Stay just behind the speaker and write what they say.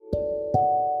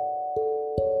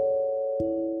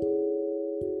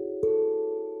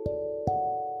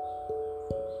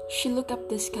She looked up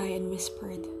the sky and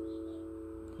whispered,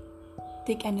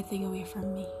 "Take anything away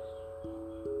from me.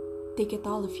 Take it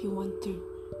all if you want to,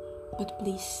 but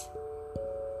please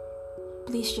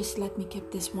just let me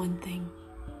keep this one thing."